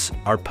events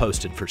are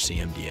posted for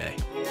CMDA.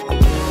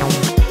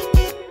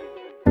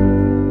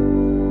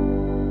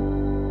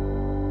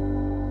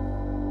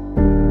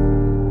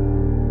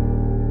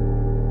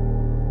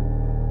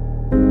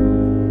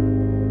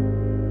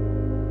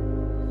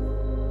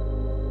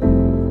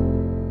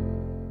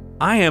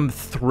 I am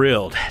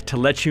thrilled to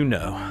let you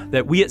know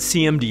that we at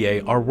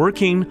CMDA are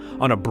working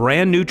on a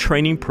brand new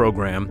training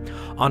program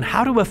on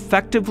how to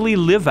effectively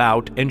live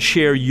out and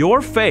share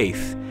your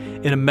faith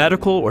in a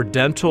medical or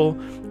dental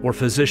or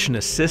physician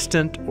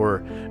assistant or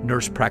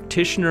nurse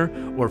practitioner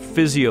or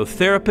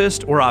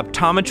physiotherapist or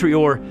optometry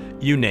or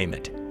you name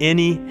it,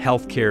 any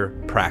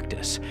healthcare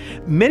practice.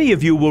 Many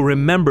of you will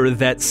remember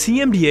that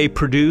CMDA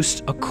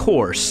produced a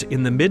course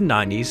in the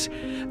mid-90s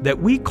that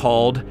we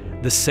called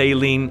the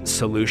Saline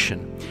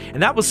Solution.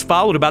 And that was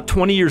followed about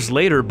 20 years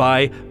later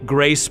by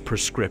Grace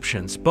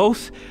Prescriptions.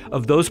 Both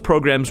of those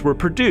programs were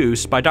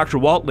produced by Dr.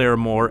 Walt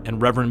Larimore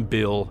and Reverend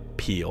Bill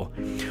Peel.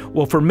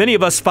 Well, for many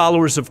of us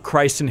followers of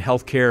Christ in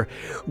healthcare,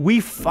 we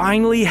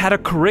finally had a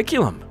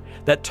curriculum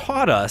that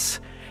taught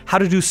us how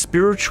to do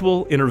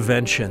spiritual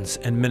interventions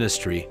and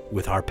ministry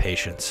with our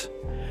patients.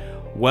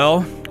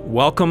 Well,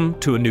 welcome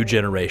to a new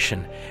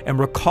generation, and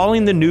we're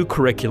calling the new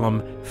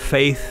curriculum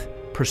Faith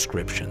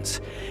Prescriptions.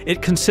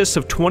 It consists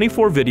of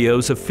 24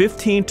 videos of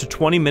 15 to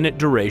 20-minute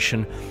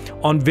duration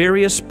on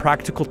various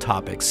practical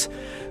topics,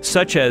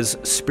 such as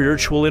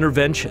spiritual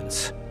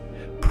interventions,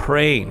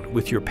 praying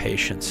with your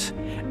patients,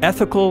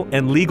 ethical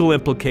and legal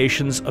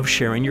implications of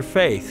sharing your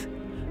faith,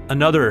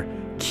 another,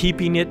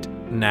 keeping it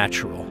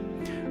natural,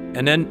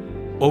 and then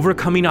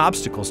overcoming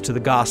obstacles to the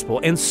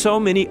gospel, and so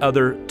many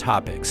other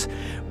topics.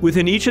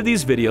 Within each of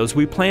these videos,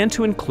 we plan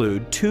to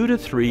include 2 to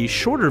 3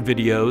 shorter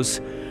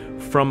videos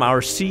from our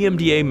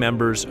CMDA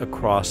members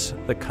across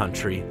the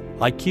country,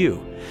 like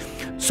you.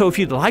 So if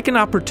you'd like an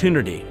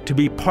opportunity to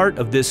be part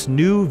of this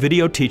new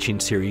video teaching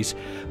series,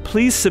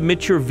 please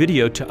submit your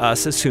video to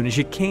us as soon as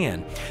you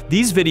can.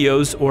 These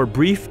videos, or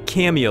brief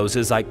cameos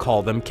as I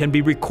call them, can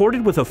be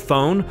recorded with a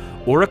phone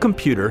or a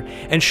computer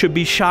and should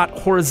be shot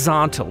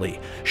horizontally,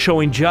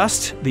 showing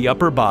just the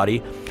upper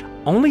body,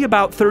 only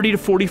about 30 to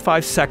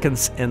 45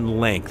 seconds in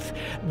length.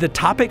 The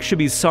topic should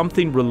be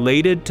something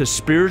related to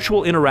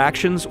spiritual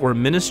interactions or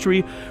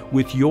ministry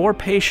with your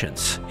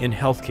patients in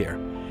healthcare.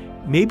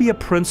 Maybe a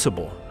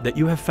principle that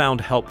you have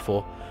found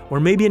helpful, or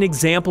maybe an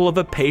example of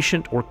a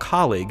patient or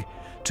colleague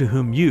to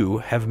whom you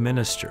have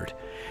ministered.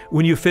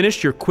 When you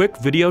finish your quick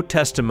video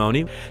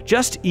testimony,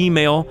 just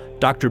email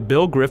Dr.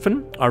 Bill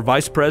Griffin, our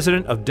Vice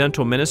President of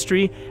Dental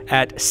Ministry,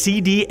 at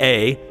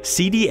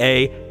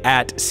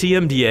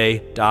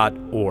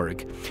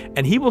cda@cmda.org.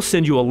 And he will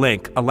send you a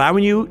link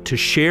allowing you to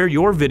share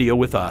your video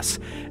with us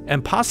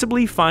and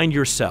possibly find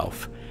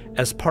yourself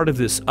as part of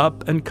this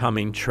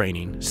up-and-coming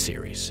training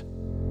series.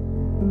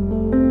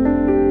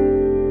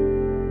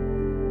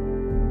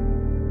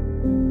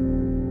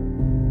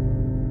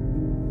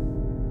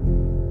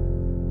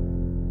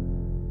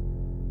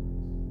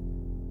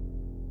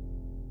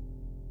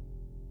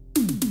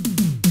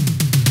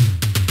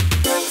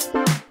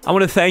 I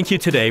want to thank you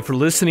today for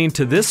listening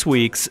to this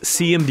week's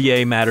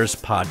CMDA Matters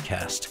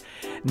podcast.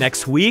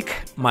 Next week,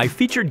 my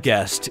featured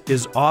guest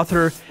is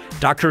author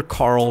Dr.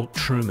 Carl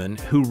Trueman,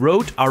 who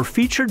wrote our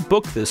featured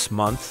book this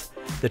month,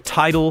 the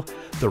title,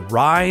 The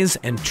Rise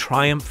and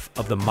Triumph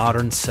of the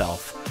Modern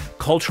Self,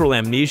 Cultural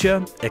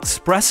Amnesia,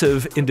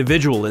 Expressive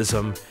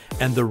Individualism,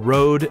 and the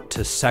Road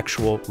to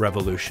Sexual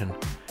Revolution.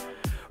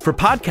 For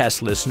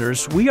podcast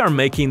listeners, we are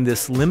making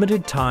this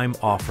limited time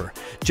offer.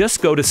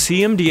 Just go to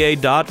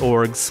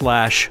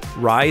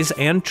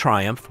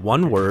cmda.org/riseandtriumph,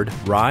 one word,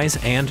 rise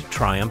and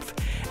triumph,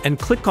 and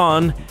click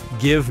on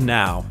Give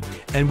Now.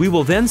 And we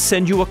will then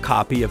send you a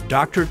copy of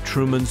Dr.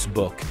 Trueman's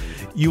book.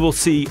 You will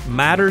see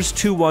Matters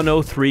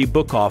 2103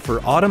 book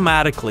offer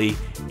automatically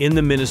in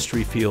the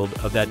ministry field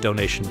of that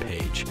donation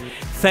page.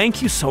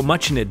 Thank you so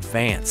much in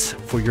advance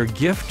for your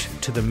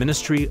gift to the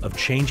ministry of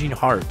changing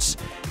hearts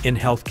in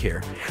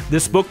healthcare.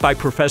 This book by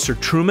Professor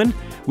Trueman,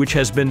 which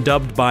has been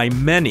dubbed by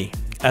many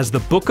as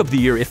the book of the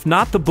year, if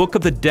not the book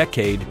of the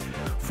decade,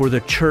 for the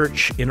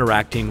church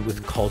interacting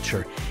with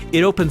culture.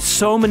 It opens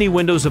so many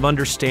windows of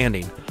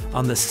understanding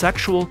on the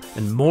sexual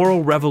and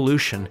moral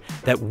revolution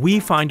that we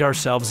find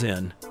ourselves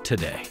in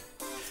today.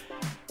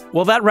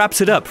 Well, that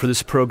wraps it up for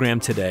this program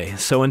today.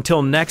 So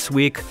until next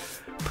week,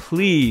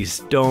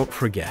 please don't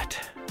forget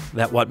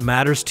that what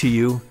matters to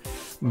you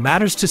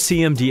matters to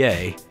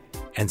CMDA,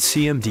 and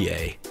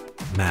CMDA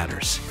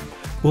matters.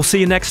 We'll see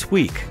you next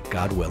week,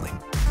 God willing.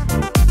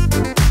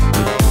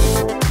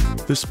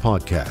 This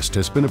podcast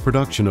has been a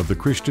production of the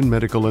Christian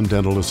Medical and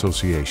Dental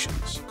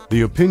Associations.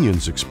 The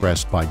opinions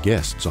expressed by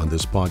guests on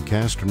this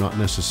podcast are not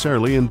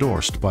necessarily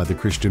endorsed by the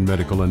Christian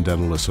Medical and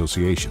Dental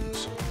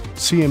Associations.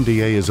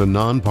 CMDA is a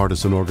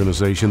nonpartisan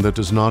organization that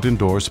does not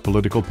endorse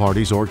political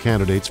parties or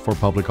candidates for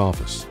public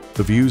office.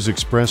 The views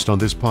expressed on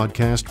this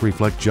podcast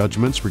reflect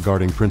judgments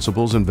regarding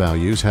principles and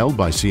values held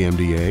by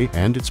CMDA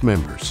and its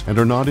members and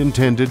are not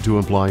intended to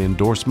imply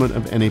endorsement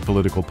of any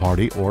political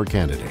party or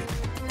candidate.